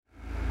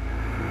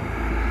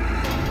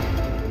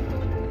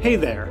Hey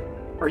there.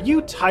 Are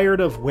you tired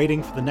of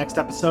waiting for the next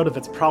episode of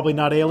It's Probably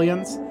Not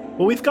Aliens?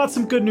 Well, we've got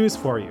some good news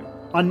for you.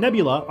 On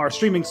Nebula, our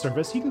streaming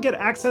service, you can get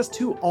access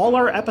to all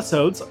our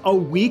episodes a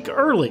week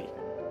early.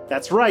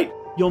 That's right,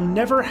 you'll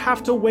never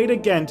have to wait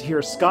again to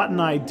hear Scott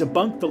and I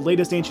debunk the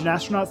latest ancient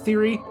astronaut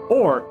theory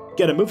or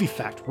get a movie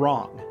fact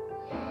wrong.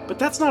 But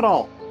that's not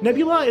all.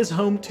 Nebula is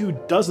home to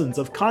dozens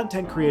of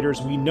content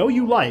creators we know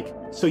you like,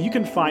 so you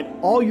can find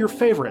all your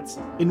favorites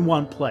in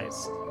one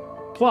place.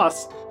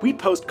 Plus, we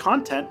post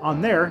content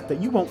on there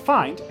that you won't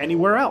find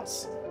anywhere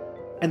else.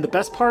 And the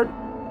best part?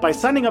 By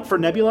signing up for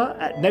Nebula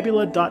at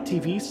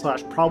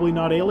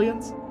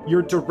nebula.tv/probablyNotAliens,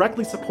 you're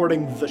directly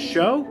supporting the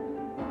show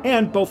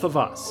and both of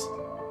us.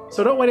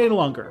 So don't wait any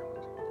longer.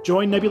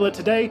 Join Nebula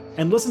today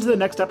and listen to the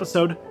next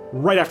episode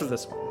right after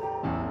this one.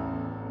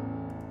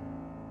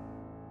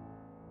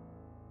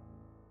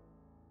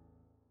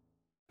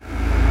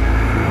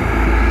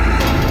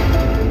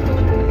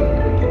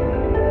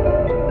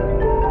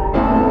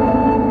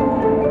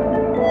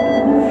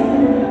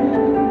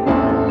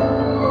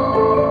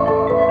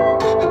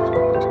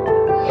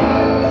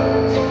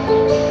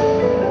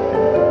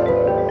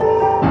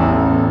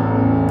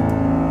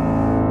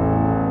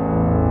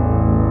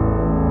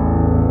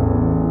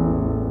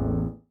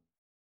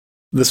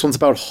 This one's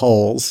about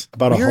holes.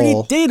 About we a hole.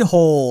 already did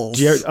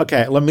holes.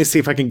 Okay, let me see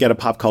if I can get a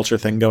pop culture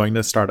thing going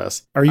to start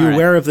us. Are you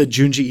aware of the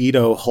Junji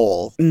Ito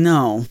hole?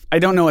 No, I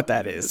don't know what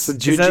that is. So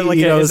Is that like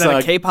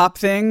a K-pop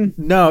thing?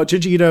 No,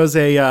 Junji Ito's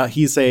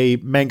he's a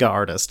manga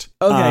artist.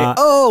 Okay.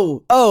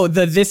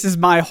 This is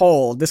my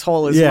hole. This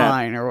hole is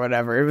mine or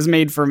whatever. It was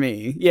made for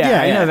me.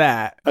 Yeah, I know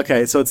that.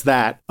 Okay, so it's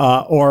that. The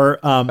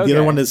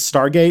other one is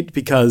Stargate,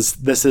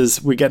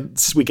 because we get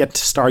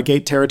to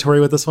Stargate territory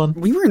with this one.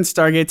 We were in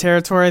Stargate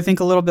territory, I think,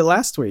 a little bit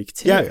last week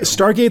too. Yeah,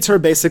 Stargates are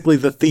basically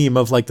the theme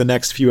of like the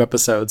next few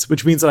episodes,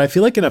 which means that I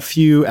feel like in a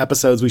few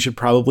episodes we should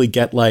probably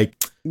get like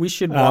we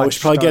should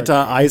probably get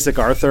Isaac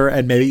Arthur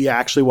and maybe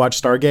actually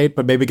watch Stargate,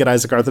 but maybe get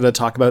Isaac Arthur to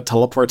talk about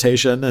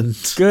teleportation and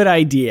good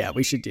idea.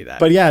 We should do that.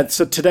 But yeah,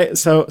 so today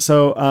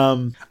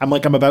I'm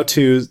about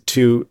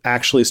to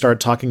actually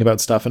start talking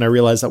about stuff, and I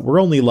realize that we're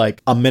only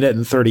like a minute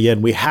and 30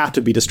 in. We have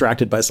to be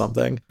distracted by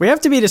something. We have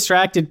to be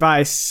distracted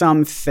by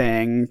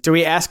something. Do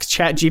we ask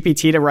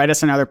ChatGPT to write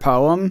us another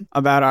poem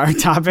about our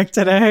topic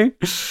today?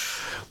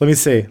 Let me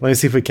see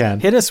if we can.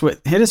 Hit us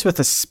with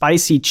a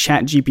spicy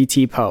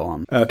ChatGPT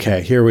poem.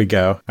 Okay, here we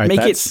go. All right,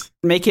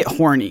 make it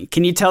horny.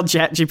 Can you tell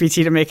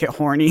ChatGPT to make it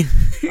horny?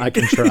 I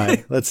can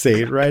try. Let's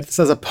see. Right, it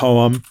says a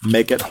poem.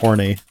 Make it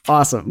horny.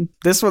 Awesome.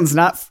 This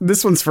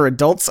one's for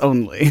adults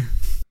only.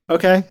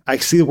 Okay, I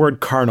see the word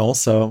carnal,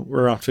 so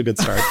we're off to a good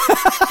start.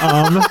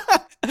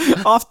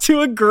 Off to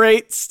a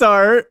great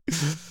start.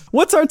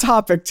 What's our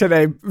topic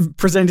today?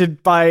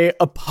 Presented by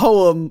a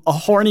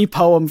horny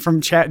poem from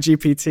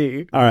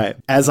ChatGPT. All right.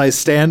 As I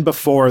stand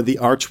before the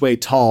archway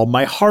tall,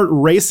 my heart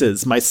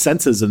races, my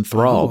senses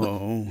enthralled.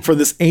 Oh. For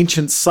this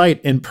ancient site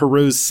in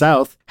Peru's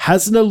south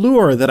has an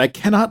allure that I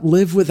cannot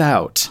live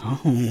without.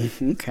 Oh,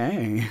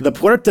 okay. The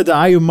Puerta de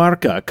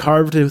Ayumarca,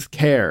 carved with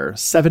care,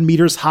 7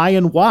 meters high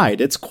and wide,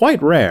 it's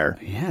quite rare.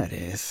 Yeah, it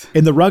is.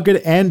 In the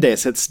rugged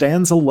Andes, it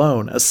stands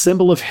alone, a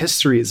symbol of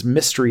history's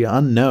mystery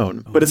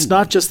unknown. But it's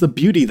not just the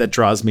beauty that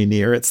draws me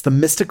near, it's the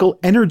mystical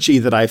energy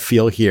that I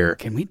feel here.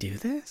 Can we do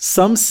this?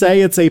 Some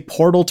say it's a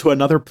portal to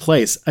another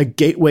place, a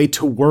gateway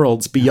to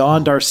worlds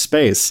beyond our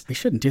space. We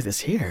shouldn't do this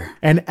here.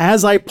 And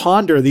as I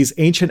ponder these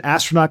ancient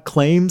astronaut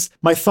claims,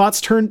 my thoughts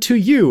turn to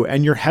you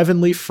and your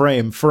heavenly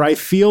frame, for I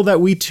feel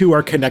that we too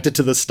are connected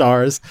to the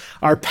stars,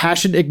 our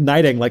passion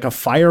igniting like a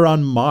fire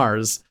on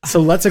Mars. So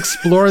let's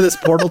explore this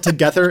portal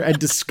together and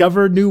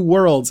discover new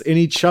worlds in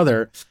each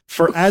other.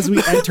 For as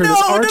we enter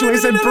this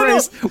archway's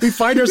embrace, we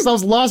find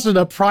ourselves lost in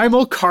a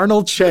primal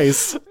carnal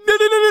chase.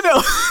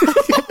 No.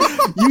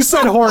 You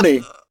said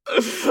horny.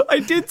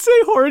 I did say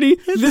horny.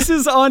 This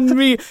is on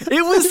me.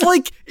 It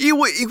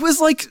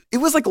was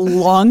like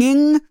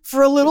longing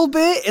for a little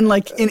bit and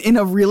like in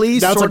a really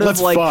now sort of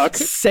like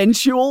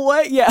sensual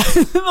way. Yeah.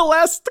 The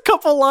last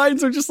couple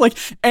lines are just like,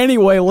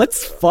 anyway,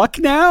 let's fuck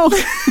now.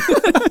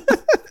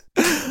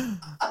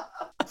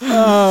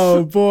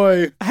 Oh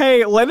boy.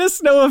 Hey, let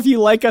us know if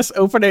you like us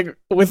opening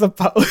with a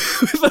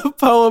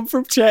poem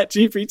from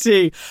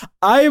ChatGPT.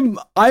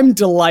 I'm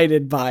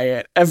delighted by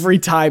it every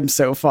time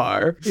so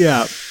far.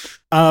 Yeah.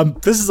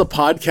 This is a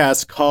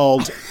podcast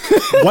called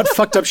What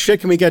Fucked Up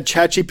Shit Can We Get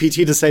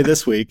ChatGPT to Say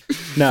This Week?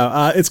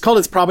 No, it's called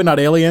It's Probably Not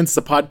Aliens. It's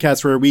a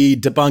podcast where we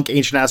debunk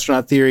ancient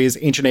astronaut theories,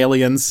 ancient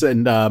aliens,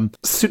 and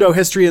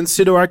pseudo-history and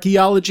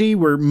pseudo-archaeology.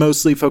 We're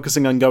mostly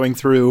focusing on going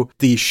through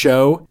the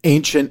show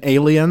Ancient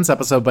Aliens,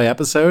 episode by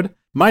episode.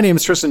 My name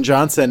is Tristan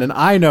Johnson, and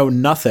I know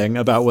nothing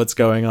about what's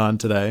going on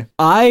today.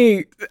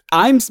 My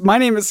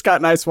name is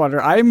Scott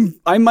Nicewater.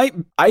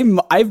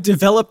 I've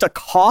developed a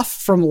cough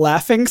from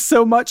laughing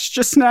so much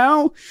just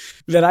now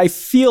that I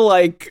feel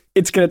like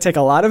it's going to take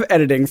a lot of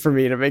editing for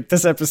me to make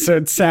this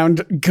episode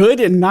sound good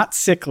and not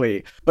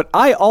sickly. But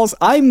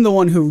I'm the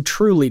one who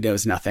truly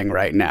knows nothing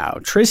right now.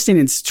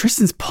 Tristan's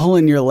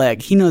pulling your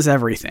leg. He knows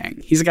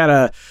everything. He's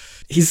got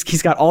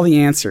he's got all the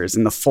answers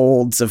in the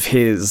folds of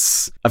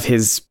his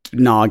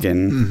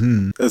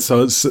noggin.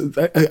 So it's,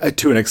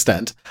 to an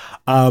extent.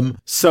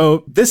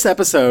 So this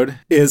episode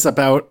is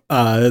about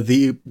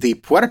the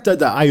Puerta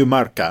de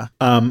Ayumarca,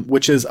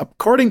 which is,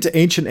 according to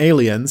ancient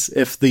aliens,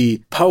 if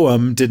the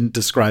poem didn't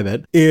describe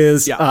it,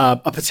 is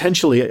a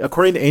potentially,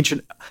 according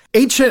to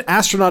ancient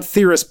astronaut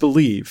theorists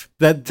believe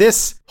that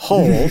this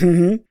hole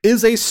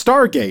is a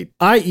Stargate,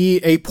 i.e.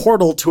 a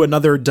portal to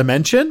another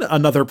dimension,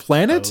 another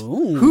planet.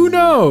 Oh. Who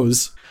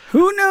knows?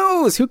 Who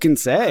knows? Who can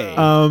say?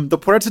 The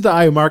Puerta de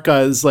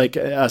Ayumarca is like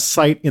a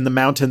site in the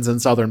mountains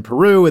in southern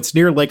Peru. It's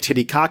near Lake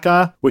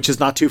Titicaca, which is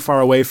not too far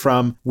away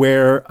from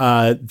where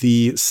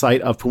the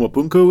site of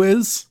Pumapunku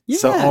is. Yeah.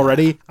 So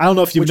already, I don't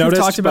know if you've noticed.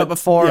 We've talked about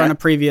before on a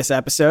previous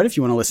episode, if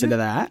you want to listen to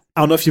that.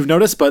 I don't know if you've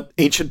noticed, but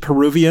ancient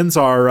Peruvians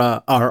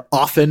are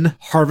often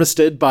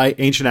harvested by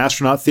ancient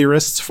astronaut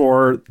theorists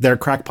for their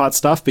crackpot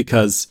stuff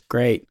because...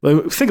 Great.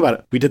 Think about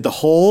it. We did the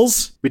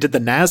holes. We did the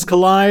Nazca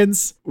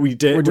lines. We're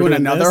doing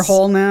another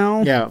hole now?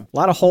 Yeah. A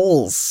lot of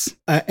holes.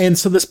 And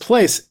so this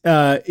place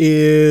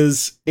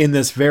is in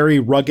this very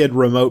rugged,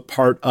 remote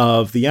part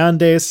of the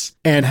Andes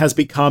and has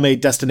become a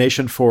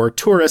destination for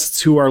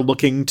tourists who are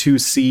looking to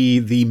see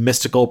the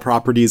mystical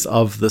properties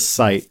of the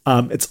site.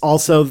 It's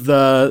also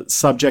the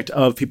subject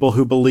of people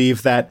who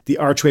believe that the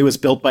archway was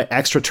built by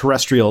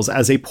extraterrestrials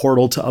as a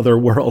portal to other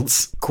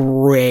worlds.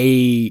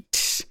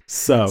 Great.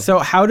 So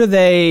how do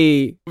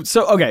they?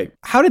 So okay,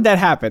 how did that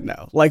happen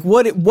though? Like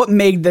what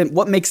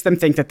makes them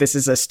think that this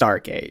is a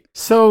Stargate?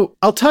 So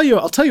I'll tell you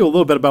a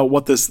little bit about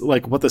what this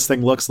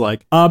thing looks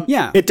like.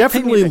 It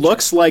definitely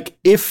looks like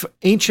if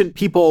ancient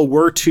people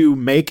were to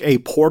make a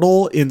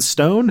portal in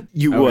stone,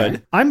 you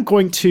would. I'm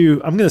going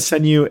to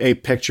send you a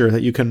picture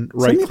that you can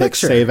right click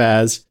save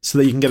as so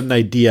that you can get an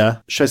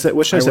idea. What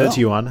should I send it to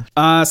you on?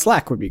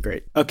 Slack would be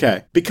great.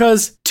 Okay,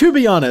 because to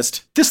be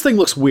honest, this thing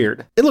looks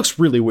weird. It looks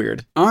really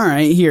weird. All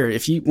right, here.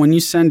 When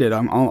you send it,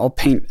 I'll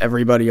paint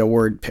everybody a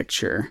word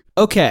picture.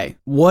 Okay,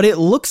 what it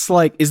looks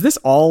like, is this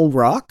all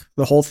rock?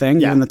 The whole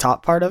thing, even the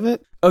top part of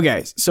it?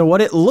 Okay, so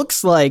what it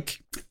looks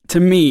like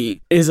to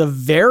me is a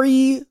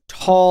very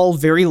tall,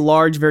 very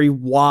large, very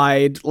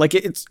wide, like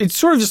it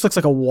sort of just looks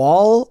like a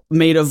wall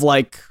made of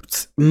like,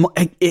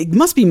 it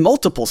must be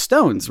multiple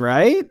stones,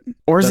 right?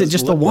 Or is it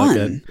just the one?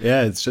 Like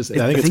yeah, it's just,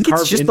 I think it's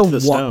carved into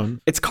the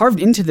stone. It's carved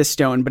into the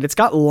stone, but it's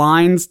got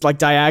lines, like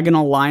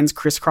diagonal lines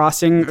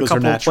crisscrossing a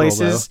couple of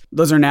places.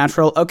 Those are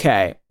natural.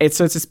 Okay.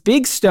 So it's this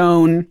big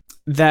stone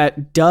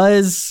that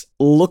does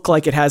look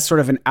like it has sort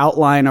of an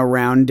outline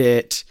around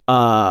it,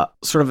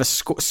 sort of a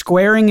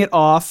squaring it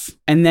off.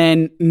 And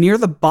then near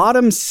the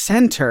bottom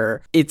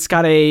center, it's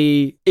got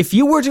if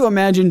you were to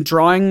imagine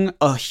drawing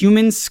a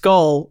human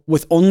skull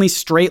with only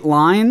straight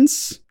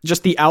lines,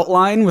 just the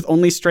outline with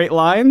only straight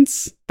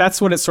lines, that's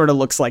what it sort of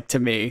looks like to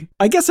me.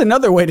 I guess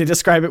another way to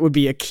describe it would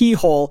be a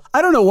keyhole.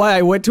 I don't know why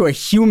I went to a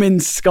human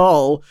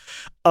skull.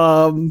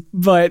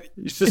 But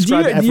you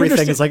describe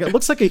everything as like, it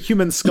looks like a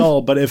human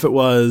skull, but if it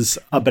was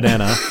a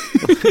banana.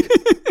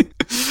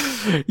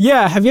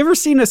 Yeah, have you ever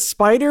seen a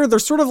spider? They're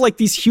sort of like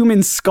these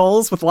human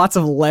skulls with lots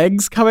of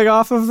legs coming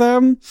off of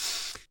them.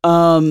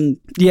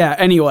 Yeah,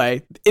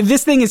 anyway,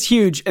 this thing is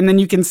huge, and then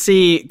you can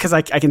see, because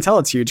I can tell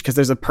it's huge because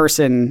there's a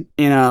person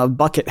in a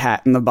bucket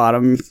hat in the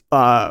bottom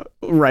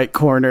right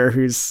corner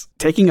who's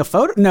taking a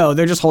photo. No,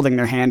 they're just holding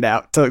their hand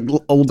out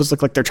to almost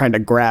look like they're trying to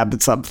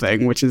grab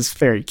something, which is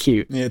very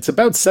cute. Yeah, it's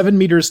about 7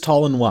 meters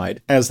tall and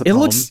wide, as the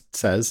poem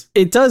says.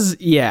 It does,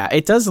 yeah,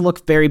 it does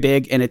look very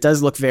big, and it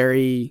does look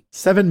very...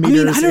 7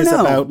 meters is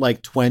about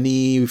like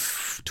 20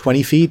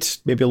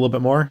 feet, maybe a little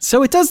bit more.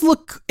 So it does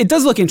look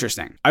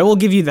interesting. I will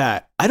give you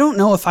that. I don't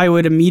know if I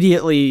would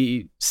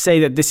immediately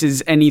say that this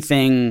is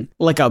anything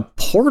like a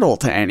portal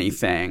to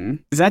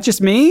anything. Is that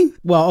just me?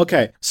 Well,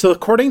 okay. So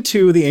according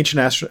to the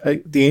ancient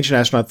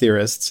astronaut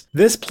theorists,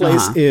 this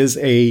place is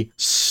a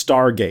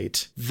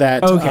Stargate.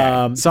 That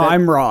okay. So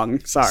I'm wrong.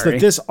 Sorry. So that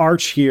this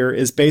arch here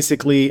is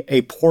basically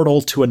a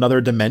portal to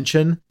another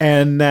dimension,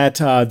 and that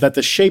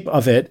the shape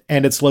of it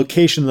and its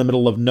location in the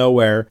middle of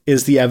nowhere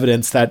is the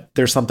evidence that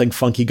there's something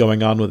funky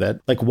going on with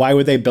it. Like, why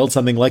would they build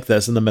something like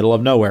this in the middle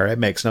of nowhere? It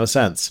makes no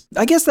sense.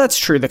 I guess that's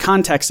true. The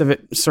context of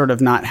it sort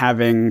of not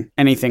having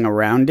anything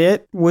around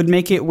it would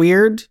make it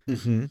weird.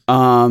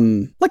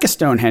 Mm-hmm. Like a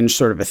Stonehenge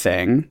sort of a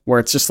thing, where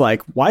it's just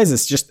like, why is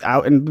this just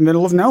out in the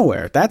middle of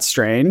nowhere? That's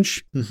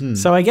strange. Mm-hmm.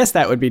 So I guess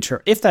that would be true.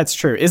 If that's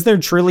true, is there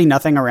truly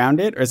nothing around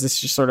it, or is this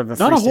just sort of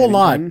not a whole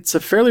lot? Thing? It's a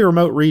fairly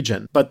remote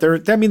region, but there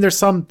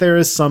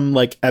is some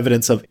like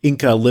evidence of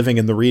Inca living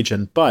in the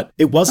region, but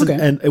it wasn't,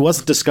 and it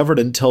wasn't discovered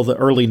until the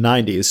early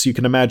 90s. So you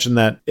can imagine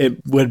that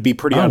it would be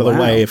pretty out of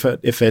the way if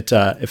it's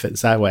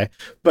that way.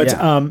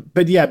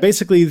 But yeah,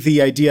 basically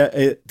the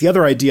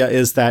other idea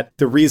is that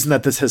the reason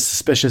that this is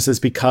suspicious is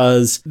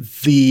because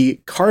the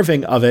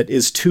carving of it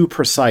is too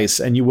precise,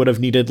 and you would have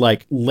needed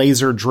like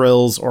laser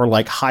drills or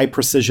like high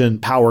precision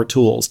power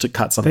tools to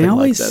cut something They like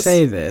always this.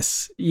 say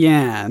this.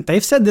 Yeah.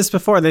 They've said this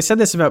before. They said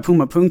this about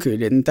Puma Punku,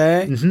 didn't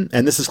they? Mm-hmm.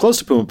 And this is close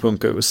to Puma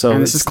Punku.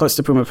 And this is close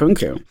to Puma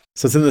Punku.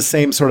 So it's in the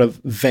same sort of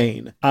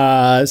vein.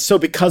 So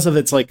because of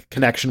its like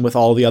connection with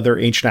all the other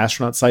ancient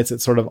astronaut sites,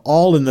 it's sort of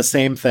all in the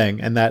same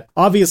thing. And that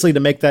obviously to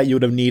make that, you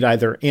would have need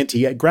either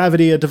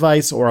anti-gravity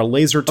device or a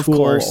laser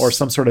tool or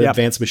some sort of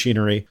advanced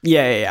machinery.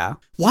 Yeah.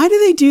 Why do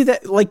they do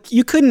that? Like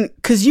you couldn't,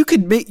 because you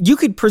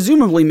could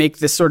presumably make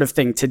this sort of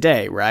thing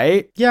today,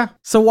 right? Yeah.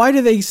 So why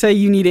do they say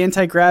you need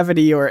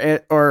anti-gravity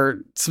or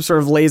some sort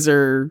of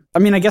laser? I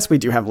mean, I guess we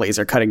do have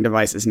laser cutting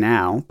devices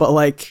now, but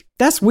like,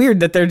 that's weird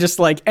that they're just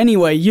like,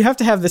 anyway, you have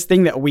to have this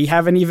thing that we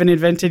haven't even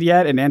invented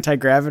yet, an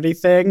anti-gravity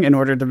thing, in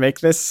order to make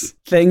this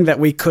thing that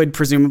we could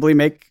presumably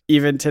make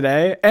even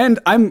today. And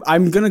I'm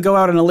going to go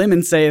out on a limb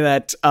and say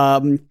that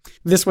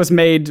this was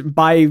made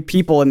by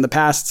people in the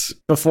past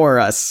before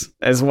us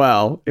as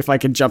well, if I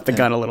could jump the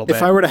gun a little bit.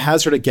 If I were to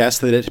hazard a guess,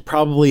 that it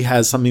probably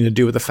has something to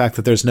do with the fact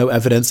that there's no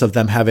evidence of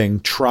them having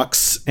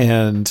trucks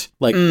and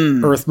like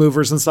earth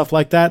movers and stuff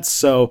like that.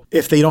 So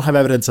if they don't have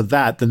evidence of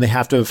that, then they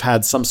have to have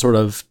had some sort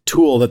of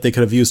tool that they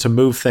could have used to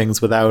move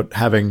things without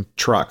having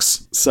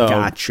trucks. So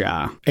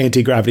gotcha.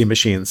 Anti-gravity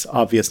machines,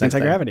 obvious.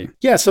 Anti-gravity.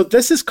 Yeah, so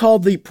this is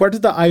called the Puerta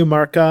de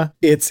Ayamarca.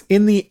 It's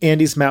in the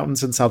Andes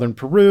Mountains in southern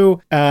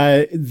Peru.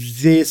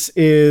 This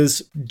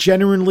is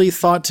generally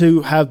thought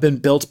to have been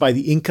built by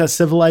the Inca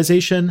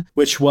civilization,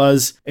 which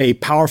was a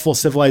powerful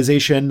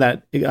civilization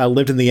that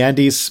lived in the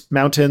Andes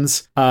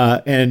Mountains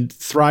and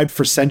thrived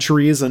for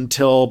centuries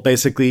until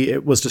basically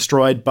it was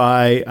destroyed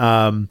by,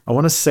 I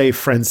want to say I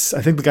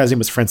think the guy's name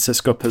was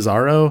Francisco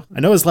Pizarro.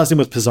 I know his last name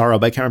was Pizarro,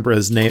 but I can't remember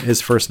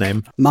his first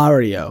name.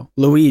 Mario,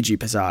 Luigi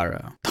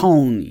Pizarro,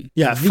 Tony.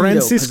 Yeah, Vito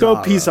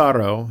Francisco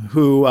Pizarro,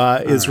 who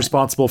is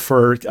responsible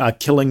for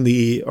killing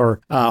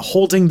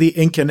holding the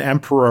Incan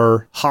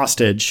emperor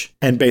hostage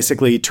and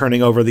basically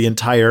turning over the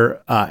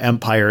entire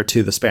empire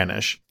to the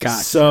Spanish.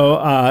 Gotcha. So,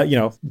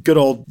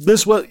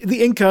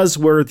 the Incas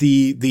were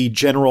the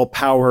general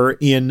power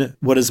in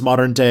what is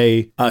modern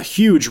day a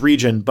huge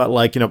region, but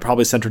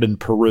probably centered in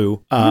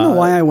Peru. I don't know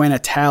why I went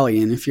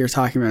Italian if you're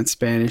talking about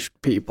Spanish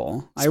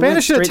people.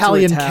 Spanish and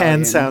Italian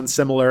can sound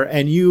similar,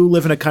 and you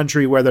live in a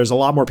country where there's a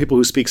lot more people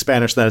who speak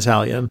Spanish than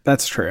Italian.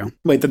 That's true.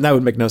 Wait, then that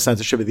would make no sense.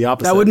 It should be the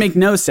opposite. That would make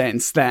no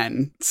sense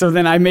then. So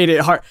then I made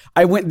it hard.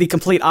 I went the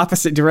complete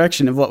opposite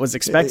direction of what was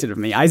expected of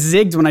me. I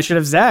zigged when I should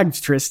have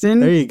zagged, Tristan.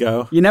 There you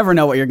go. You never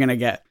know what you're going to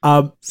get.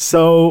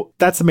 So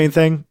that's the main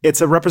thing.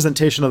 It's a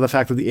representation of the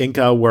fact that the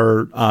Inca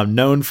were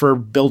known for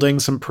building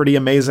some pretty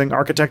amazing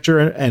architecture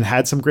and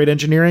had some great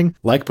engineering,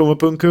 like Puma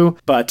Punku.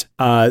 But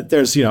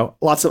there's,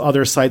 lots of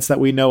other sites that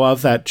we know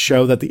of that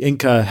show that the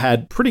Inca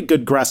had pretty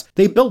good grasp.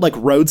 They built like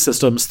road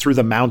systems through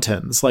the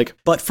mountains.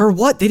 But for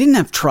what? They didn't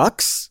have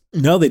trucks?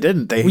 No, they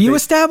didn't. You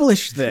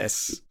established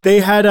this. They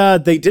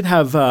did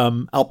have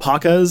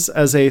alpacas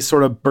as a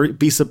sort of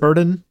beast of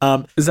burden.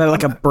 Is that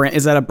like a brand?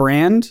 Is that a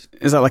brand?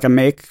 Is that like a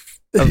make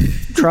of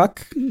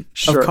truck?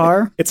 Sure. Of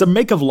car? It's a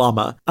make of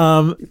llama.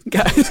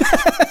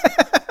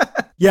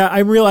 Yeah,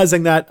 I'm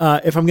realizing that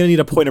if I'm going to need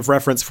a point of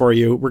reference for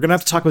you, we're going to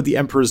have to talk about the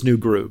Emperor's New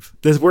Groove.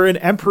 We're in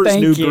Emperor's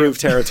New Groove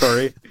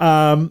territory.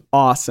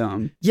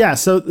 Awesome. Yeah,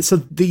 so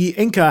the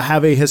Inca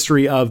have a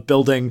history of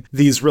building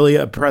these really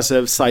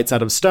impressive sites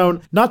out of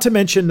stone. Not to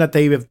mention that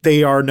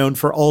they are known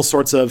for all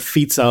sorts of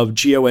feats of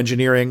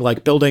geoengineering,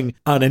 like building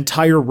an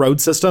entire road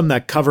system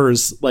that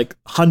covers like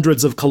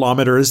hundreds of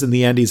kilometers in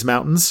the Andes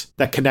Mountains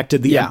that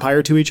connected the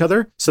empire to each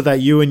other, so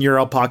that you and your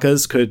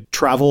alpacas could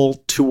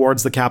travel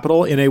towards the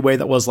capital in a way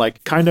that was like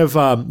kind of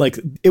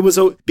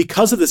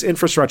because of this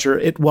infrastructure,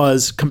 it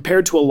was,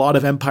 compared to a lot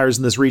of empires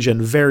in this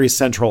region, very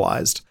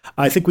centralized.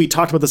 I think we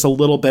talked about this a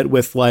little bit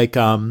with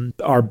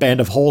our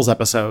Band of Holes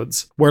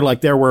episodes, where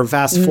like there were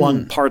vast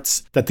flung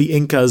parts that the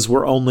Incas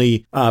were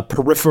only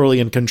peripherally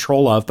in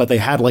control of, but they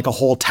had like a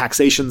whole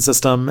taxation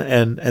system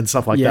and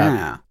stuff like that.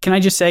 Yeah. Can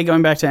I just say,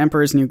 going back to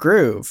Emperor's New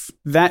Groove,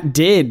 that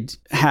did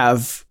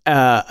have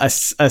a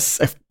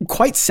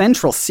quite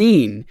central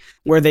scene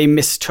where they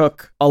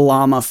mistook a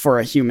llama for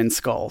a human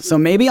skull. So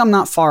maybe I'm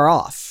not far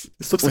off.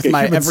 This looks like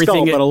a human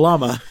skull, but a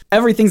llama.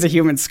 Everything's a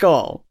human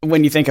skull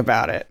when you think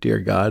about it. Dear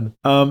God.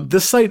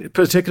 This site in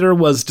particular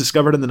was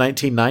discovered in the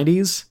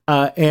 1990s,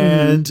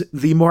 and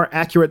the more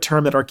accurate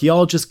term that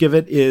archaeologists give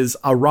it is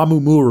a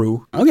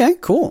ramumuru. Okay,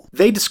 cool.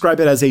 They describe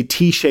it as a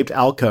T-shaped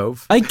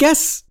alcove. I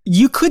guess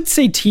you could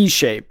say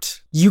T-shaped.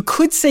 You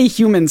could say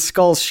human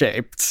skull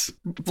shaped,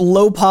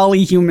 low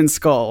poly human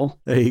skull.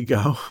 There you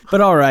go.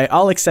 But all right,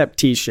 I'll accept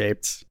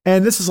T-shaped.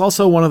 And this is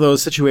also one of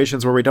those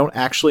situations where we don't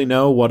actually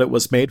know what it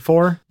was made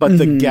for, but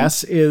the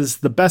guess is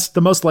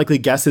the most likely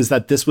guess is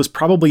that this was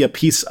probably a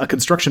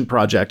construction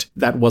project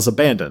that was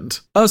abandoned.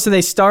 Oh, so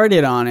they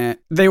started on it.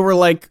 They were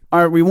like,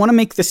 all right, we want to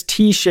make this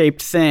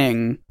T-shaped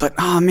thing, but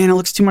oh man, it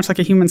looks too much like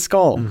a human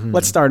skull.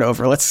 Let's start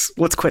over. Let's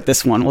quit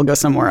this one. We'll go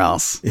somewhere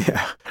else.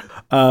 Yeah.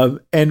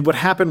 And what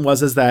happened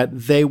is that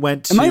they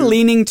went to... Am I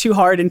leaning too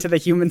hard into the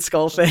human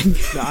skull thing?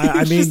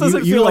 I mean,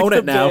 you own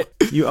it now.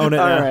 You own it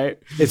now. All right.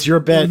 It's your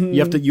bit.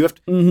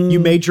 Mm-hmm. You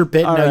made your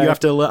bit. All now right. You have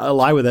to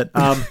lie with it.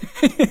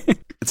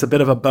 It's a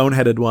bit of a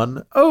boneheaded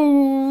one.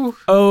 Oh.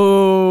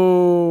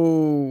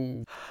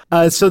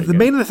 So the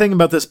main thing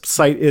about this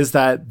site is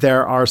that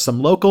there are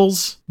some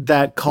locals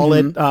that call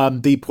it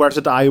the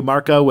Puerta de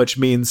Ayumarca, which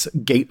means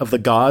Gate of the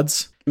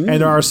Gods.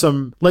 And there are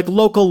some like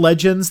local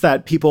legends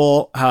that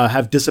people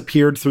have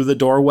disappeared through the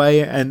doorway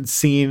and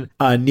seen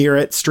near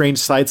it strange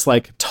sights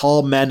like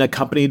tall men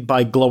accompanied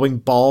by glowing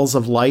balls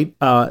of light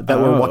that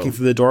were walking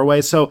through the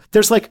doorway. So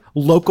there's like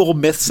local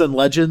myths and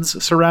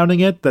legends surrounding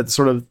it that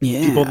sort of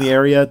people in the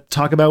area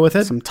talk about with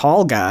it. Some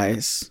tall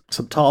guys.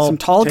 Some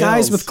tall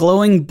guys with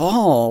glowing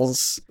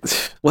balls.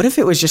 What if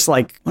it was just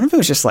like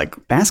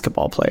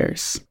basketball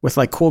players with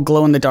like cool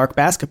glow in the dark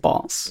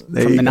basketballs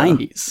from the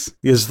 90s?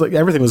 Because like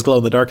everything was glow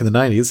in the dark in the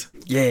 90s.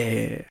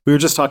 Yeah. We were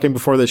just talking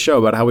before this show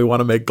about how we want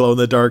to make glow in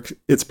the dark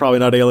It's Probably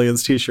Not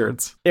Aliens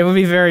t-shirts. It would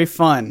be very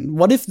fun.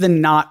 What if the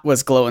knot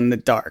was glow in the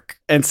dark?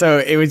 And so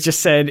it would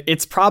just said,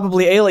 it's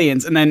probably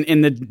aliens. And then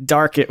in the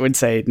dark, it would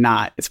say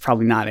not. It's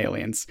probably not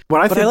aliens.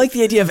 But I like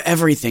the idea of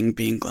everything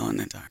being glow in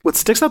the dark. What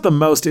sticks out the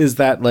most is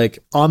that like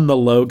on the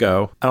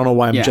logo, I don't know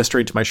why I'm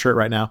gesturing to my shirt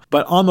right now,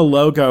 but on the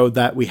logo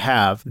that we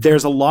have,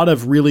 there's a lot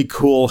of really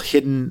cool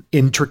hidden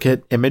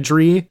intricate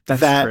imagery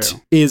that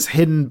is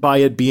hidden by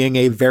it being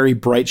a very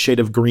bright shade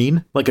of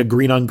green, like a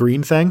green on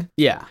green thing.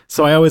 Yeah.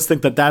 So I always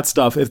think that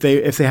stuff, if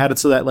they had it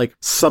so that like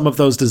some of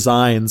those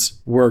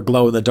designs were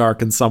glow in the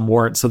dark and some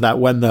weren't, so that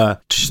when the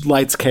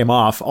lights came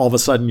off, all of a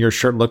sudden your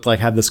shirt looked like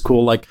had this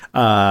cool like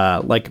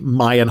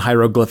Mayan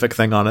hieroglyphic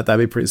thing on it.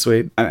 That'd be pretty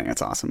sweet. I think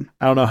that's awesome.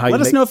 I don't know how.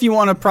 Let us know if you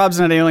want a Probs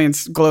Not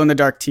Aliens glow in the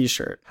dark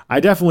t-shirt. I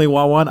definitely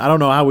want one. I don't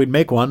know how we'd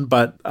make one,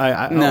 but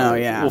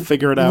we'll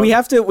figure it out. We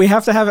have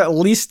to have at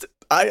least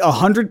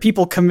 100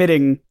 people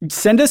committing.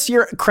 Send us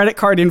your credit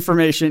card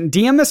information.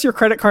 DM us your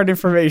credit card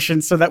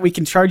information so that we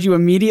can charge you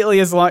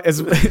immediately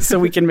so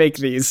we can make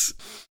these.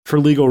 For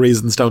legal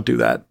reasons, don't do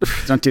that.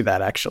 Don't do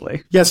that,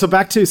 actually. Yeah, so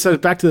back to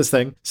this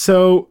thing.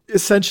 So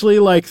essentially,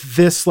 like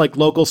this like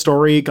local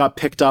story got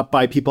picked up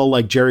by people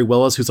like Jerry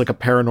Willis, who's like a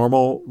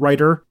paranormal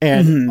writer,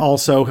 and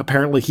also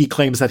apparently he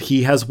claims that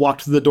he has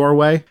walked through the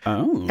doorway.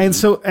 Oh.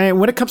 And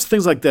when it comes to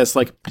things like this,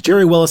 like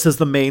Jerry Willis is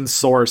the main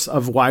source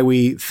of why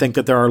we think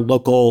that there are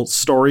local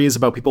stories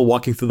about people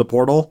walking through the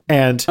portal.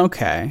 And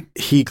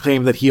he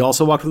claimed that he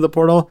also walked through the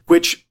portal,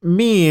 which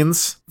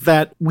means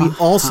that we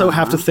also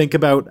have to think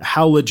about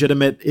how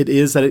legitimate it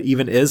is that it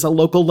even is a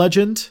local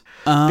legend,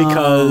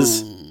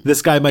 because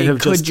this guy might have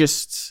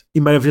just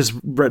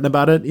written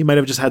about it. He might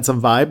have just had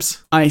some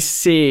vibes. I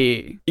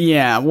see.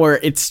 Yeah, where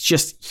it's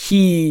just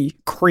he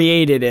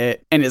created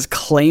it and is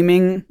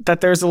claiming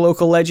that there's a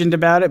local legend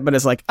about it, but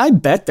is like, I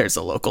bet there's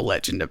a local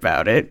legend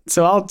about it.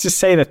 So I'll just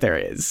say that there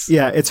is.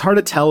 Yeah, it's hard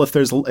to tell if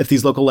these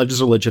local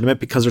legends are legitimate,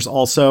 because there's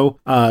also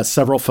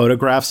several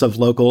photographs of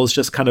locals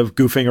just kind of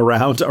goofing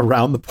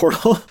around the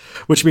portal,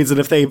 which means that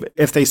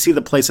if they see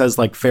the place as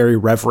like very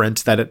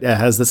reverent, that it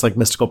has this like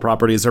mystical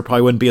properties, there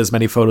probably wouldn't be as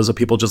many photos of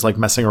people just like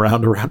messing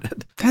around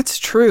it. That's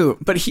true.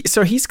 But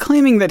he's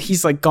claiming that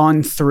he's like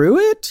gone through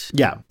it?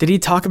 Yeah. Did he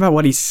talk about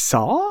what he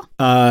saw?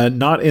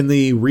 Not in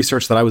the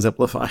research that I was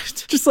able to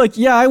find. Just like,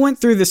 yeah, I went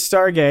through the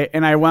Stargate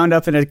and I wound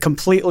up in a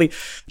completely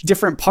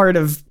different part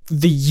of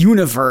the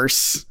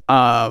universe.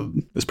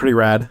 It was pretty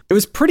rad. It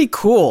was pretty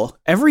cool.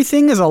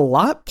 Everything is a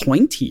lot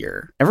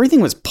pointier. Everything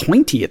was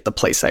pointy at the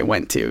place I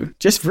went to.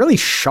 Just really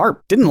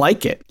sharp. Didn't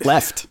like it.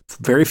 Left.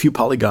 Very few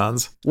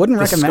polygons. Wouldn't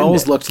recommend it. The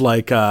skulls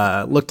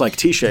looked like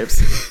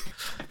T-shapes.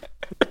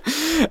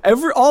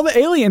 All the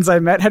aliens I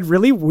met had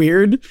really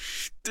weird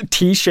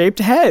T-shaped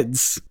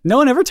heads. No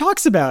one ever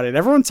talks about it.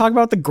 Everyone's talking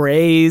about the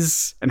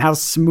grays and how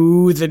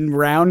smooth and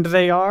round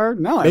they are.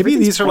 No, maybe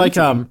these are like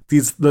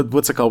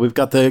what's it called? We've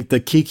got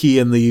the Kiki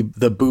and the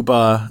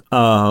Booba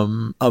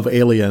of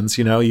aliens.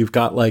 You know, you've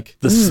got like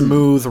the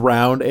smooth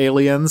round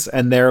aliens,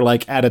 and they're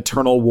like at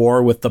eternal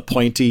war with the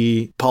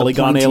pointy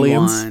polygon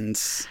aliens.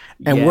 Ones.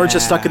 And we're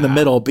just stuck in the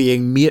middle,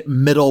 being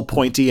middle,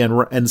 pointy,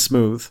 and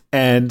smooth.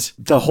 And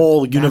the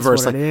whole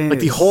universe, like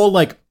the whole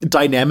like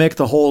dynamic,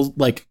 the whole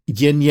like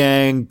yin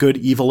yang, good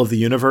evil of the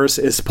universe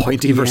is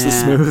pointy versus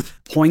smooth.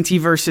 Pointy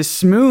versus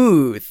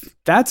smooth.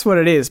 That's what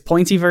it is.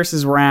 Pointy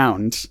versus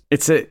round.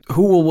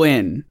 Who will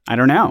win? I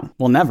don't know.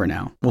 We'll never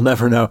know. We'll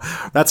never know.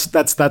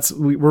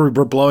 We're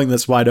blowing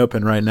this wide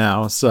open right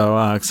now.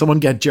 So someone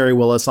get Jerry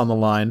Willis on the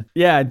line.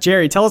 Yeah,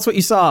 Jerry, tell us what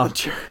you saw.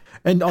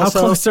 And also,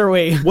 how close are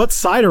we? What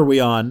side are we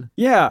on?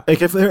 Yeah.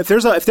 Like if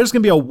there's going to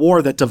be a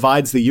war that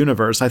divides the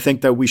universe, I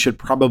think that we should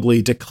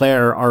probably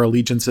declare our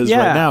allegiances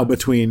right now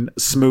between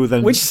smooth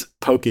and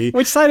pokey.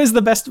 Which side is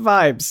the best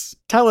vibes?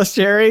 Tell us,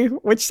 Jerry.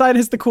 Which side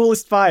has the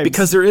coolest vibes?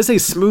 Because there is a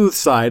smooth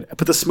side,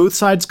 but the smooth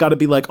side's got to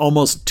be like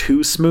almost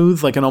too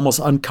smooth, like an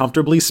almost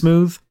uncomfortably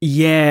smooth.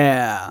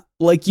 Yeah.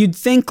 Like you'd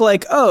think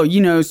like, oh,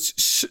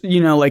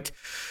 like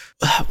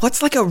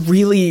what's like a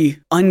really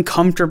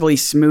uncomfortably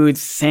smooth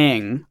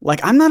thing?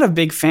 Like, I'm not a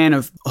big fan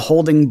of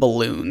holding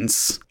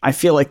balloons. I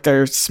feel like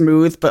they're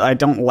smooth, but I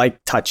don't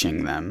like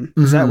touching them.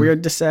 Is that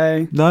weird to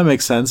say? No, that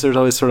makes sense. There's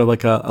always sort of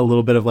like a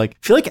little bit of like,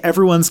 I feel like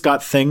everyone's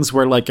got things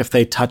where like if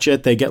they touch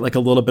it, they get like a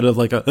little bit of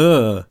like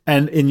a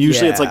and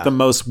usually it's like the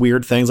most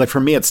weird things. Like for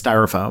me, it's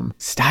styrofoam.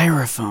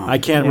 Styrofoam. I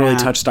can't really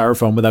touch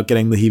styrofoam without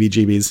getting the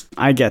heebie-jeebies.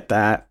 I get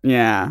that.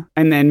 Yeah.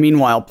 And then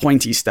meanwhile,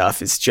 pointy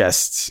stuff is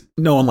just...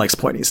 No one likes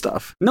pointy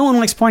stuff. No one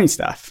likes pointy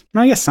stuff.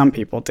 I guess some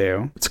people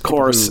do. It's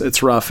coarse,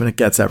 it's rough, and it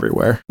gets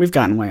everywhere. We've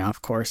gotten way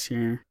off course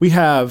here. We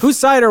have... Whose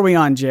side are we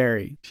on,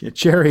 Jerry? Yeah,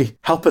 Jerry,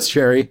 help us,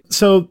 Jerry.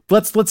 So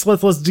let's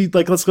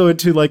go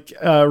into like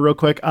real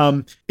quick.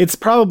 It's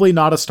probably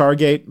not a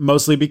Stargate,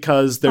 mostly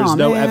because there's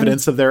no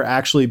evidence of there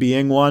actually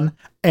being one.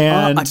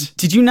 And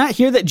did you not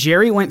hear that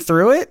Jerry went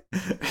through it?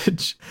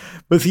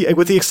 With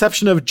the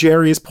exception of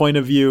Jerry's point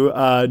of view,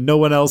 no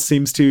one else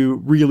seems to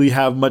really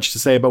have much to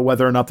say about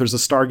whether or not there's a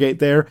Stargate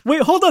there.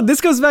 Wait, hold on. This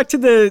goes back to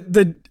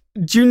the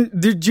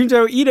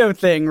Junto Ito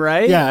thing,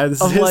 right? Yeah,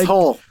 this is his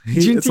hole.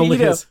 It's only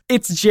his.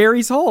 It's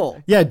Jerry's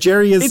hole. Yeah,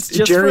 Jerry is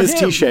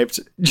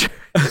T-shaped.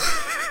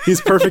 He's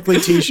perfectly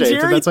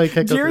T-shaped, and that's why he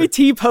can't go Jerry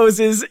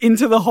T-poses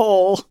into the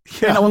hole,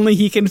 and only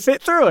he can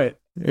fit through it.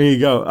 There you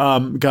go.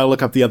 Gotta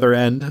look up the other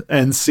end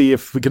and see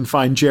if we can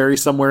find Jerry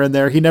somewhere in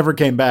there. He never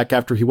came back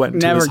after he went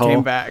into his hole. Never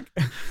came back.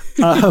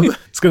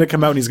 It's going to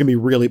come out and he's going to be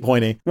really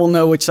pointy. We'll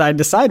know which side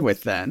to side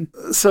with then.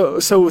 So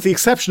with the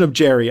exception of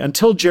Jerry,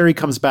 until Jerry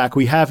comes back,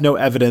 we have no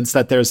evidence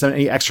that there's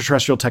any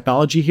extraterrestrial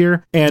technology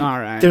here.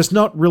 And there's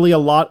really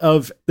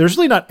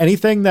not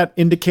anything that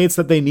indicates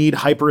that they need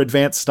hyper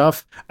advanced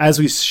stuff, as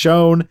we've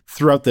shown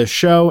throughout this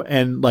show.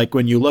 And like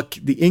when you look,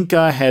 the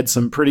Inca had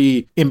some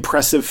pretty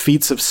impressive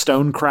feats of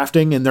stone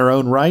crafting in their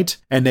own right.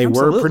 And they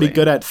were pretty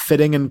good at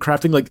fitting and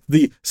crafting. Like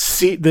the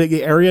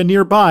area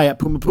nearby at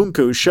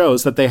Pumapunku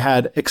shows that they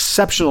had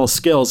exceptional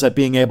skills at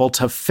being able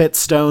to fit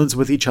stones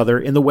with each other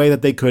in the way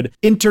that they could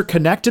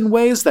interconnect in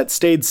ways that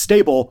stayed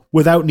stable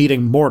without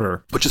needing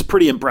mortar, which is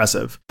pretty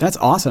impressive. That's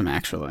awesome,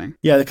 actually.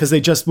 Yeah, because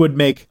they just would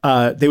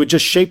they would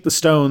just shape the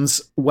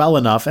stones well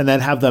enough and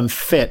then have them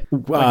fit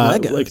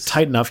like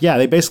tight enough. Yeah,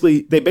 they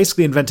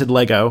basically invented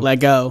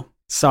Lego.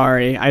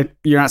 Sorry,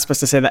 you're not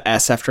supposed to say the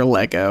S after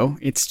Lego.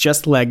 It's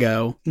just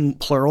Lego.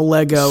 Plural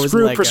Lego is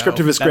Lego. Screw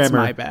prescriptivist grammar. That's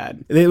my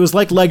bad. It was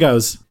like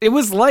Legos. It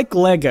was like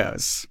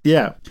Legos.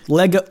 Yeah.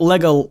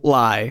 Lego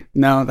lie.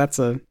 No, that's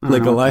a...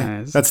 Lego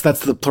lie? That's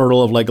the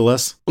plural of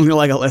Legolas.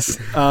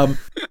 Legolas.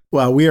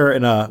 Well, we are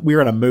in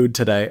a mood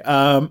today.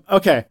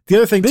 Okay. The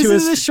other thing this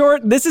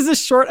is a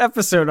short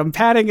episode. I'm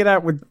padding it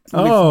out with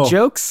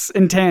jokes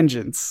and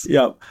tangents.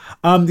 Yep.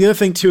 The other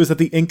thing too is that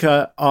the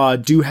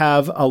Inca do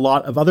have a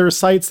lot of other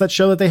sites that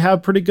show that they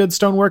have pretty good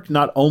stonework.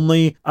 Not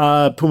only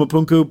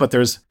Pumapunku, but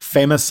there's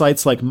famous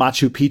sites like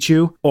Machu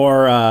Picchu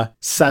or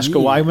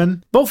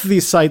Saskatchewan. Both of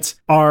these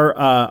sites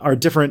are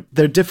different.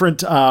 They're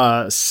different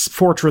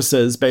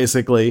fortresses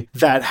basically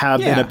that have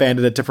been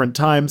abandoned at different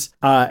times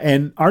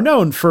and are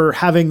known for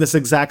having this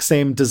exact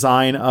same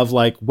design of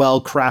like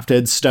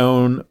well-crafted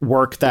stone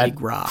work that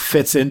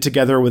fits in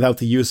together without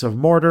the use of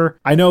mortar.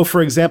 I know,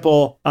 for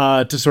example,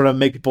 to sort of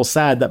make people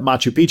sad, that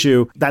Machu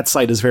Picchu, that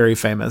site is very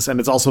famous, and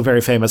it's also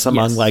very famous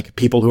among like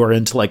people who are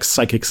into like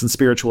psychics and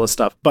spiritualist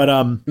stuff. But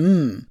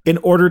in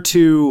order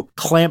to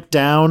clamp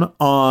down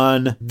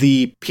on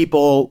the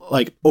people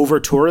like over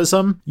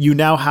tourism, you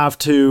now have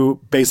to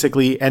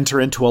basically enter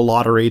into a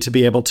lottery to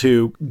be able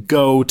to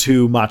go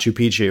to Machu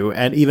Picchu.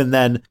 And even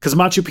then, because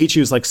Machu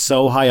Picchu is like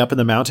so high up in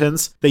the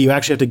mountains that you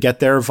actually have to get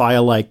there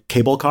via like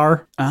cable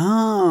car.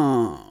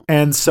 Oh.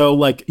 And so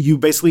like you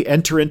basically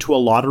enter into a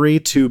lottery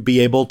to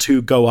be able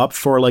to go up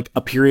for like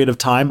a period of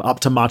time up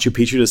to Machu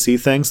Picchu to see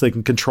things. They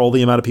can control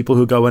the amount of people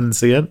who go in and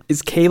see it.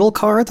 Is cable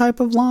car a type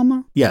of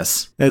llama?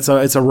 Yes. It's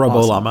a robo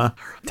llama.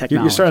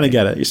 Technology. You're starting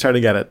to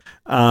get it.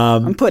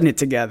 I'm putting it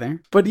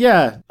together. But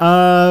yeah,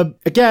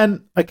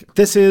 again, like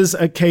this is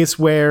a case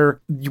where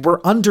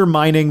we're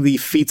undermining the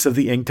feats of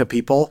the Inca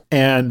people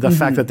and the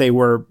fact that they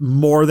were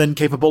more than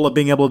capable of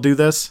being able to do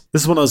this.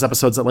 This is one of those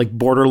episodes that like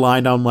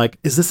borderline on like,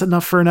 is this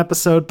enough for an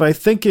episode? But I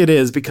think it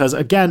is because,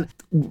 again,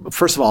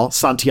 first of all,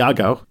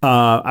 Santiago.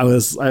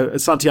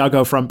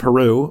 Santiago from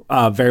Peru.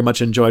 Very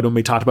much enjoyed when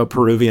we talked about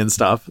Peruvian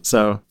stuff.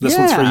 So this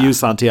one's for you,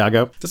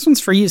 Santiago. This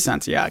one's for you,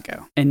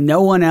 Santiago. And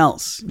no one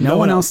else. No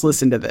one else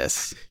listened to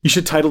this. You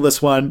should title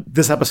this one,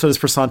 this episode is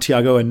for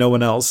Santiago and no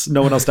one else.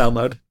 No one else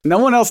download. No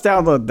one else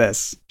download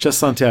this. Just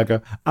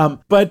Santiago.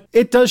 But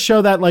it does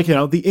show that, like, you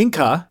know, the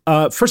Inca,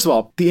 first of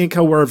all, the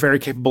Inca were very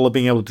capable of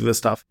being able to do this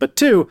stuff. But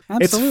two,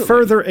 it's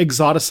further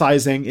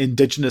exoticizing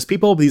indigenous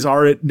people these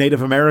are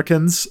Native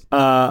Americans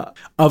of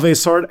a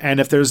sort, and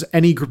if there's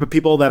any group of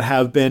people that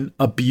have been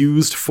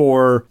abused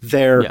for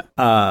their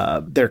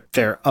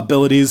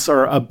abilities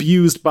or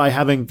abused by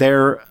having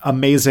their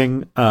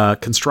amazing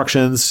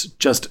constructions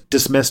just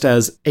dismissed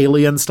as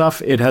alien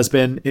stuff, it has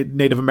been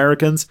Native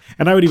Americans.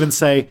 And I would even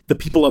say the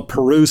people of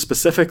Peru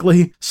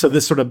specifically. So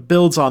this sort of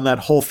builds on that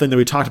whole thing that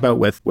we talked about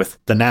with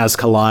the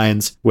Nazca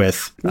lines,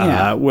 with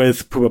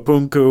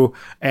Puapunku.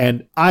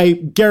 And I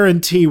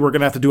guarantee we're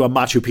going to have to do a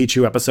Machu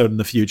Picchu episode in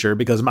the future,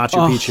 because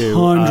Machu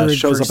Picchu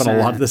shows up in a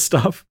lot of this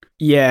stuff.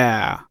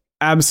 Yeah.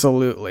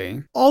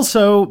 Absolutely.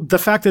 Also, the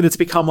fact that it's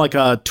become like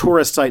a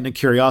tourist site and a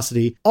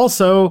curiosity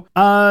also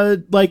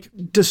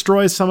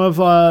destroys some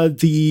of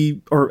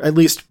or at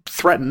least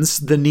threatens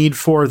the need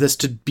for this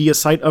to be a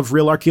site of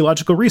real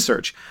archaeological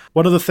research.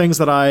 One of the things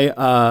that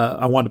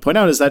I want to point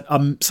out is that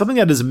something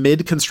that is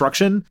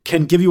mid-construction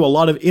can give you a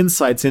lot of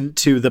insights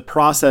into the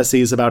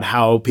processes about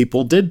how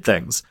people did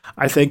things.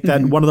 I think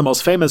that one of the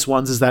most famous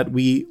ones is that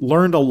we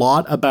learned a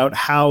lot about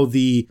how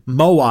the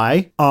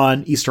moai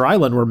on Easter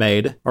Island were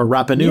made, or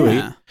Rapa Nui,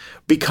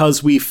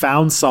 because we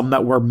found some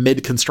that were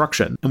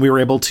mid-construction, and we were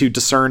able to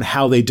discern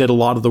how they did a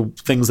lot of the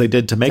things they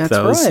did to make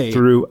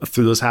through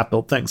those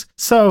half-built things.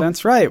 So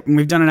that's right.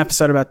 We've done an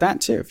episode about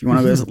that too, if you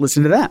want to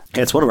listen to that.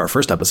 Yeah, it's one of our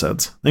first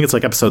episodes. I think it's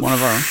like episode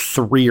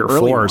 3 or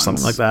 4 or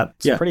something like that.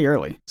 It's pretty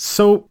early.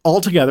 So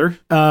altogether,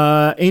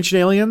 Ancient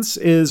Aliens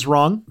is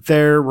wrong.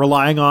 They're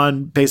relying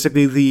on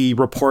basically the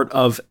report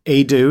of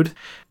a dude,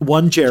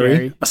 one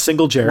Jerry, a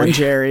single Jerry. One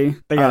Jerry.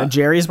 They got a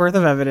Jerry's worth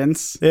of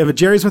evidence. They have a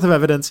Jerry's worth of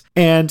evidence.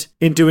 And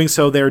in doing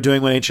so, they're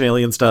doing what Ancient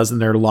Aliens does in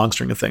their long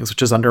string of things,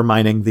 which is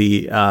undermining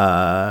the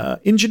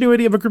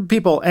ingenuity of a group of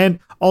people. And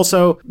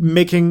also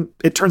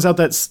it turns out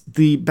that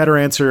the better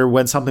answer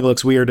when something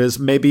looks weird is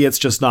maybe it's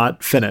just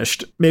not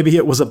finished. Maybe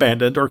it was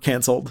abandoned or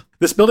canceled.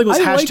 This building was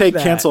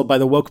canceled by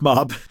the woke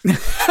mob.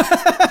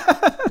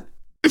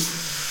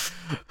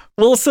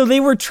 Well, so they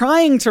were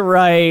trying to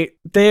write,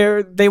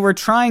 so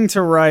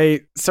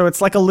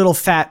it's like a little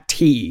fat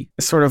T,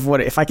 sort of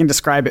if I can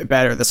describe it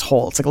better, this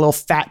hole. It's like a little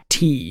fat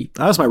T.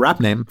 That was my rap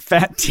name.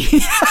 Fat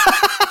T.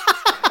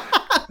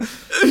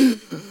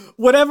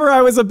 Whatever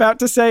I was about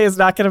to say is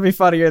not going to be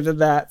funnier than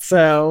that,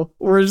 so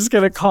we're just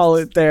going to call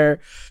it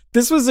there.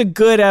 This was a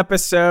good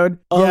episode.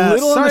 A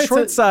little on the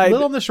short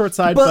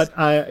side. But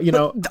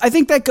I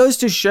think that goes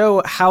to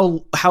show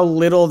how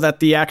little that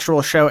the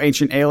actual show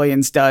Ancient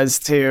Aliens does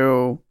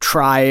to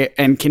try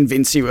and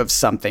convince you of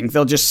something.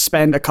 They'll just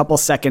spend a couple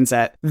seconds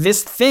at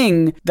this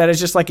thing that is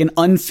just like an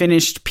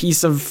unfinished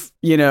piece of,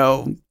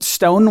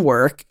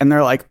 stonework, and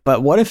they're like,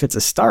 but what if it's a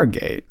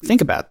Stargate?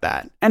 Think about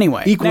that.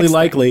 Anyway, equally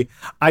likely,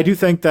 I do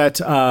think that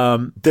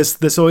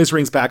this always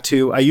rings back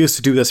to, I used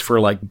to do this for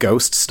like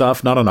ghost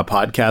stuff, not on a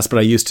podcast, but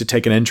I used to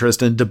take an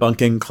interest in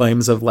debunking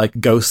claims of like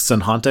ghosts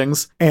and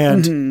hauntings.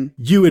 And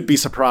you would be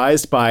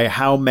surprised by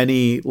how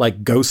many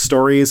like ghost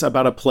stories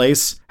about a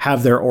place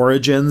have their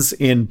origins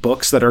in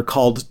books that are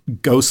called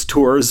Ghost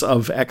Tours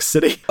of X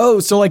City.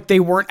 Oh, so like they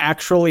weren't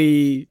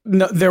actually,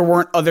 there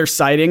weren't other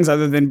sightings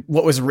other than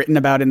what was written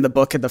about in the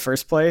book in the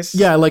first place?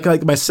 Yeah,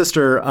 like my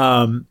sister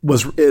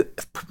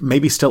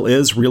maybe still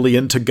is really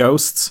into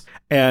ghosts.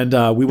 And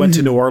we went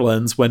to New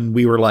Orleans when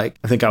we were I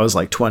think I was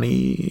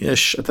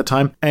 20-ish at the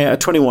time.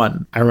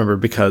 21, I remember,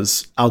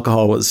 because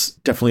alcohol was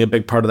definitely a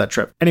big part of that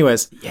trip.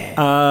 Anyways,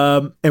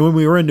 and when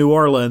we were in New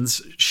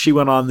Orleans, she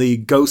went on the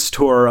ghost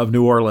tour of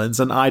New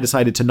Orleans, and I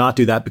decided to not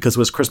do that because it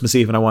was Christmas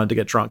Eve and I wanted to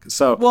get drunk.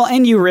 So, well,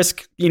 and you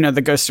risk,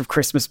 the ghost of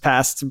Christmas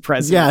past and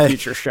present and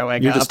future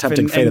showing you're just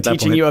tempting fate at that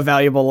teaching point. You a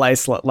valuable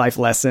life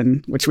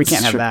lesson, which we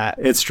can't have that.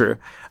 It's true.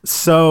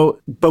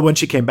 So, but when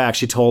she came back,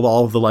 she told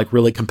all of the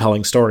really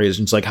compelling stories,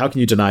 and she's like, how can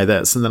you deny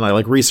this? And then I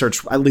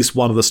researched at least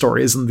one of the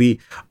stories, and the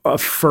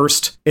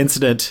first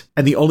incident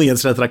and the only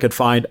incident that I could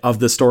find of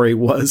the story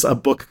was a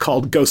book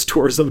called Ghost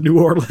Tours of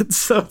New Orleans.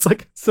 So it's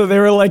so they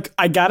were like,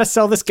 I gotta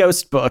sell this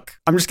ghost book.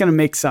 I'm just gonna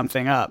make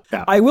something up.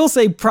 Yeah. I will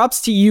say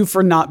props to you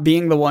for not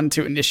being the one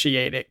to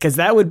initiate it, because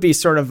that would be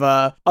sort of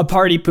a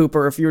party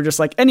pooper if you were just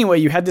like, anyway,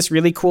 you had this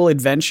really cool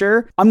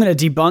adventure, I'm gonna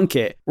debunk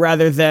it,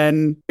 rather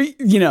than,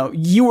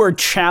 you were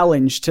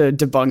challenged to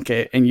debunk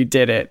it and you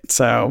did it.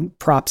 So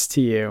props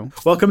to you.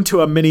 Welcome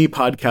to a mini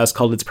podcast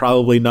called It's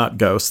Probably Not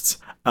Ghosts.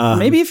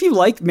 Maybe you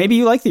like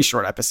these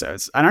short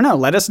episodes. I don't know.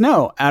 Let us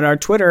know at our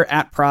Twitter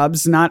at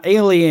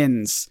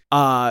probsnotaliens.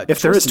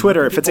 If there is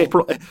Twitter, if it's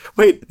April.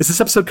 Wait, is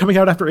this episode coming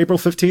out after April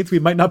 15th? We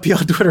might not be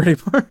on Twitter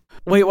anymore.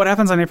 Wait, what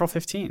happens on April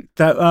 15th?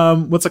 That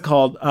what's it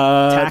called?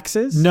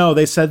 Taxes? No,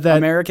 they said that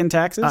American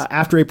taxes.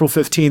 After April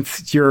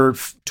 15th, your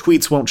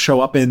tweets won't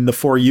show up in the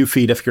For You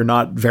feed if you're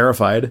not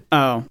verified.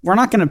 Oh, we're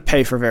not going to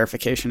pay for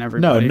verification,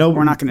 everybody. No,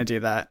 we're not going to do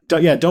that.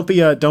 Don't be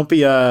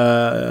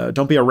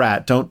a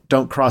rat.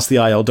 Don't cross the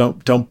aisle.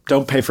 Don't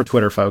don't pay for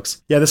Twitter,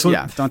 folks. Yeah, this one.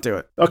 Yeah, don't do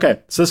it.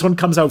 Okay, so this one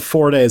comes out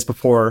 4 days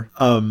before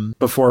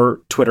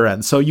Twitter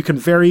ends. So you can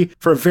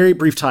for a very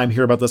brief time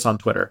hear about this on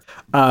Twitter.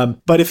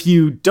 But if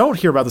you don't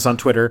hear about this on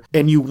Twitter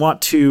and you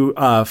want to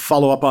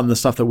follow up on the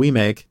stuff that we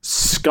make,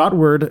 Scott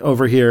Word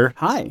over here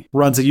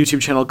runs a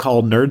YouTube channel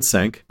called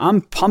NerdSync.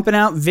 I'm pumping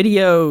out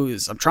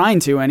videos. I'm trying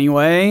to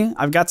anyway.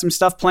 I've got some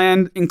stuff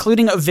planned,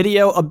 including a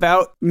video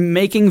about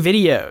making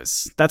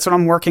videos. That's what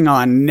I'm working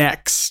on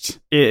next,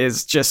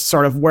 is just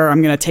sort of where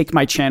I'm going to take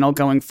my channel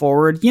going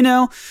forward. You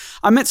know,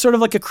 I'm at sort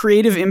of like a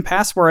creative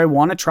impasse where I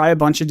want to try a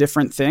bunch of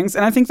different things.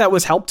 And I think that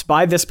was helped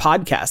by this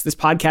podcast. This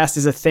podcast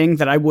is a thing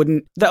that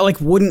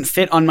wouldn't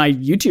fit on my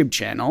YouTube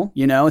channel.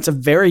 You know, it's a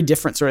very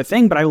different sort of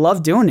thing, but I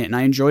love doing it and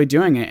I enjoy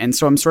doing it. And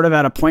so I'm sort of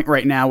at a point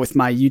right now with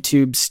my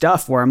YouTube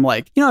stuff where I'm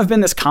like, you know, I've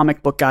been this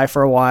comic book guy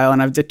for a while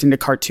and I've dipped into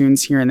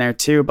cartoons here and there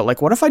too. But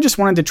like, what if I just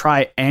wanted to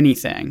try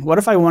anything? What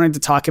if I wanted to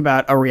talk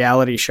about a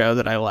reality show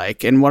that I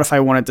like? And what if I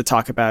wanted to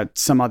talk about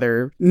some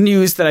other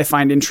news that I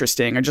find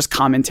interesting or just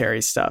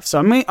commentary stuff? So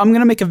I'm going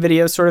to make a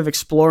video sort of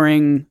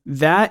exploring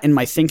that and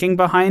my thinking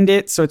behind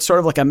it. So it's sort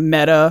of like a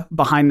meta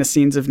behind the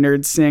scenes of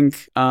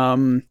NerdSync,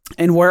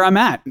 and where I'm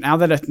at now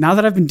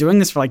that I've been doing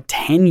this for like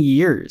 10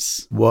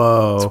 years.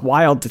 Whoa. It's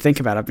wild to think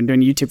about. I've been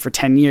doing YouTube for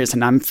 10 years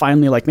and I'm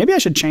finally like, maybe I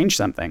should change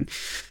something.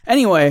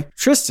 Anyway,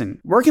 Tristan,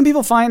 where can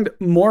people find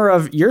more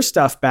of your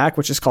stuff back,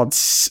 which is called,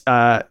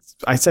 I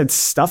said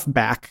stuff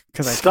back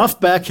because I stuff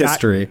back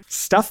history.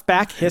 Stuff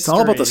back history. It's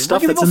all about the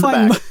stuff that's in the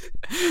back.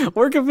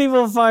 Where can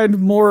people find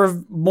more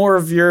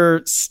of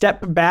your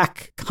step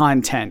back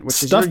content? Which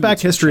Stuff is Back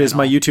History channel. Is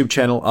my YouTube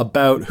channel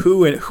about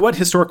what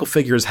historical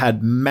figures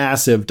had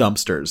massive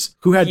dumpsters,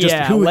 who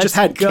just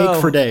had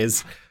cake for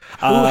days.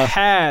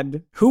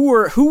 Who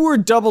were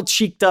double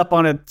cheeked up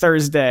on a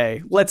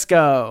Thursday? Let's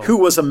go. Who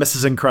was a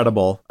Mrs.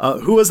 Incredible?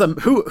 Who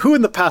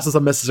in the past was a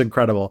Mrs.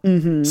 Incredible?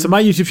 Mm-hmm. So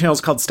my YouTube channel is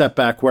called Step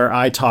Back, where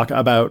I talk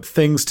about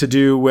things to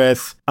do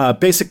with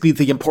basically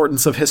the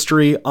importance of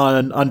history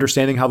on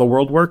understanding how the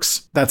world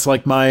works. That's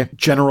like my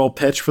general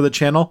pitch for the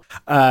channel.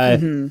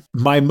 You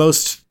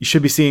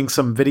should be seeing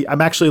some video.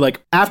 I'm actually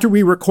like, after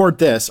we record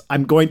this,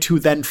 I'm going to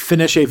then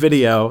finish a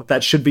video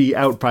that should be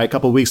out by a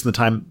couple of weeks in the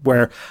time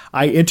where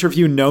I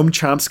interview Noam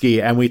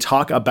Chomsky and we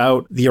talk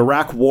about the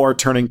Iraq War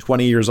turning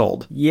 20 years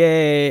old.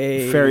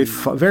 Yay.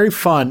 Very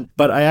fun,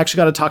 but I actually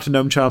got to talk to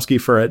Noam Chomsky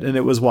for it and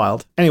it was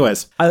wild.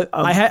 Anyways.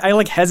 I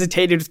like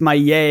hesitated with my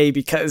yay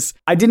because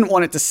I didn't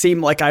want it to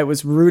seem like I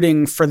was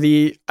rooting for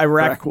the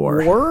Iraq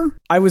War.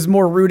 I was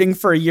more rooting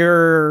for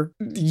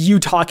you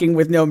talking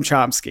with Noam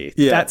Chomsky.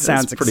 Yeah, that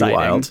sounds pretty exciting.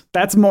 Wild.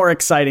 That's more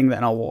exciting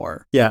than a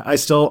war. Yeah,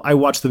 I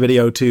watched the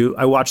video too.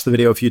 I watched the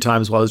video a few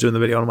times while I was doing the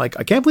video and I'm like,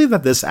 I can't believe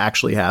that this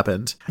actually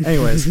happened.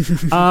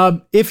 Anyways,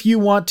 if you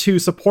want to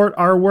support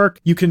our work,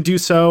 you can do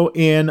so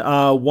in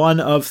one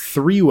of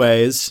 3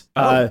 ways.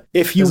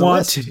 If you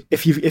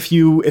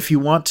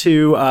want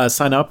to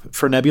sign up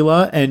for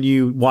Nebula and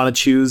you want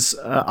to choose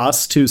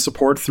us to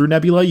support through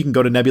Nebula, you can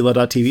go to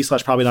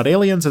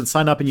nebula.tv/probably-not-aliens and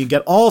sign up and you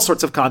get all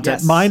sorts of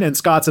content. Yes. Mine and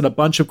Scott's and a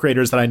bunch of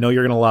creators that I know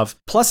you're going to love.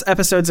 Plus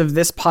episodes of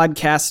this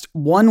podcast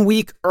 1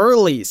 week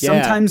early,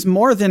 sometimes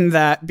more than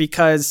that,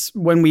 because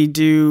when we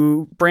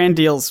do brand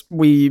deals,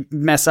 we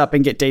mess up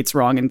and get dates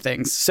wrong and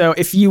things. So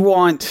if you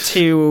want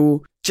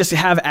to just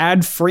have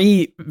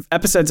ad-free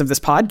episodes of this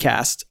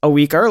podcast a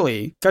week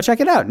early, go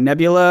check it out.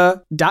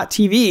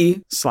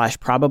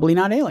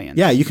 nebula.tv/probably-not-aliens.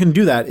 Yeah, you can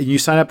do that. And you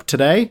sign up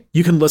today,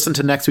 you can listen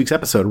to next week's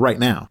episode right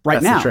now.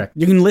 That's the trick.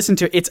 You can listen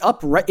to it. It's up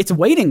right. It's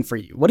waiting for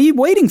you. What are you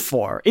waiting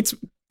for?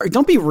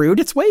 Don't be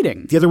rude. It's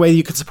waiting. The other way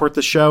you can support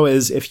the show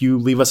is if you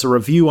leave us a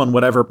review on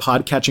whatever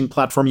podcatching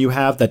platform you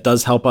have. That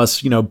does help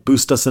us,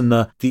 boost us in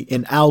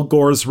in Al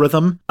Gore's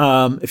rhythm.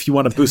 If you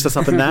want to boost us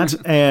up in that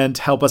and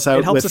help us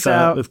out with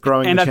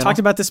growing and the I've channel.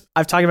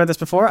 I've talked about this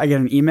before. I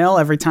get an email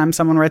every time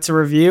someone writes a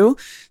review.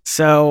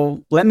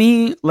 So let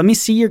me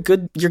see your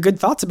good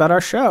thoughts about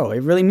our show.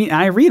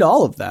 I read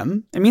all of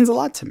them. It means a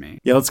lot to me.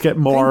 Yeah, let's get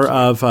more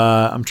of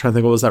I'm trying to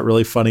think, what was that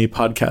really funny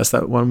podcast,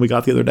 that one we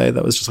got the other day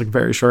that was just like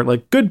very short,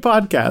 like good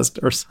podcast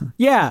or something.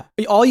 Yeah,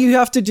 all you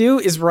have to do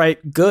is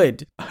write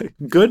good.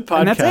 Good podcast.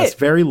 And that's it.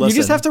 Very listen. You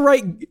just have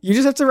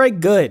to write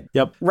good.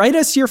 Yep. Write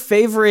us your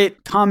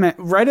favorite comment.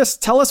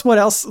 Tell us what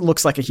else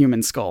looks like a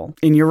human skull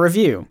in your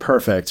review.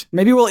 Perfect.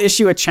 Maybe we'll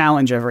issue a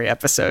challenge every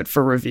episode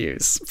for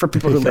reviews for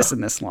people who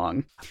listen this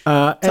long.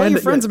 Tell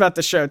your friends about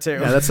the show too.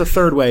 Yeah, that's the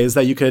third way, is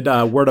that you could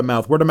word of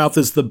mouth. Word of mouth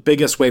is the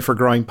biggest way for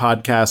growing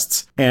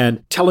podcasts,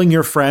 and telling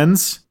your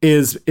friends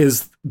is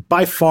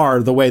by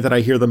far the way that I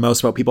hear the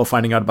most about people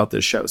finding out about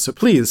this show. So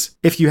please,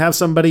 if you have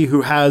somebody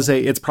who has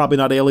It's Probably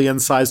Not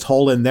Aliens sized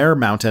hole in their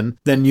mountain,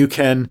 then you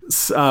can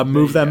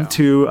move them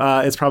to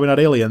It's Probably Not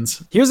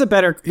Aliens. Here's a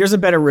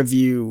better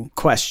review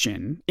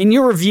question. In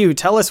your review,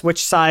 tell us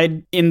which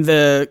side in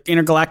the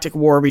intergalactic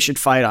war we should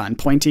fight on,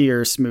 pointy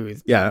or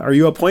smooth. Yeah, are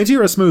you a pointy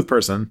or a smooth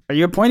person? Are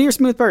you a pointy or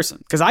smooth person?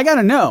 Because I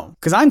gotta know,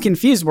 because I'm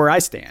confused where I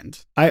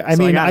stand. I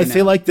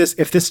feel like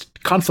if this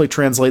conflict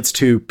translates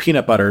to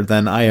peanut butter,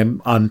 then I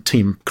am on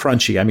team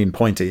crunchy, I mean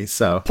pointy,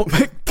 so.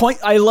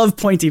 I love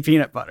pointy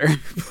peanut butter.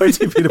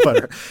 Pointy peanut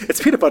butter.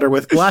 It's peanut butter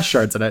with glass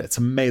shards in it. It's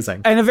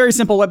amazing. And a very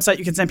simple website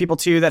you can send people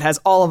to that has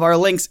all of our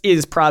links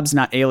is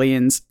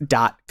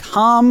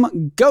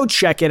probsnotaliens.com. Go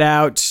check it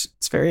out.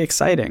 It's very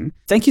exciting.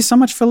 Thank you so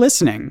much for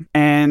listening.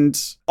 And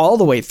all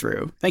the way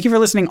through. Thank you for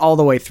listening all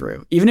the way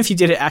through. Even if you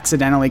did it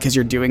accidentally because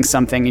you're doing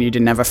something and you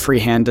didn't have a free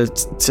hand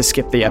to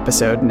skip the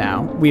episode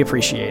now, we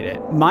appreciate it.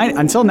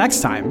 Until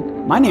next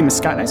time, my name is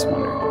Scott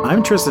Nicewonder.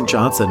 I'm Tristan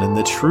Johnson, and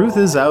the truth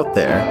is out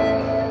there.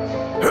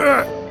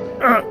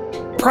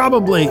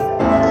 Probably.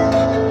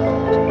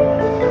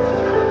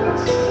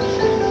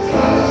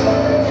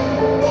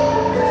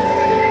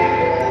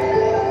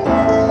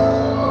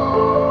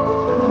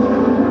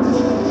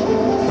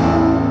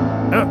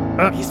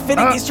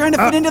 He's trying to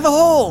fit into the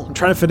hole. I'm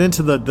trying to fit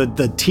into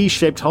the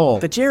T-shaped hole.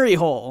 The Jerry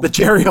hole. The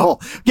Jerry hole.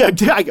 Yeah,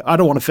 I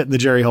don't want to fit in the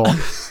Jerry hole.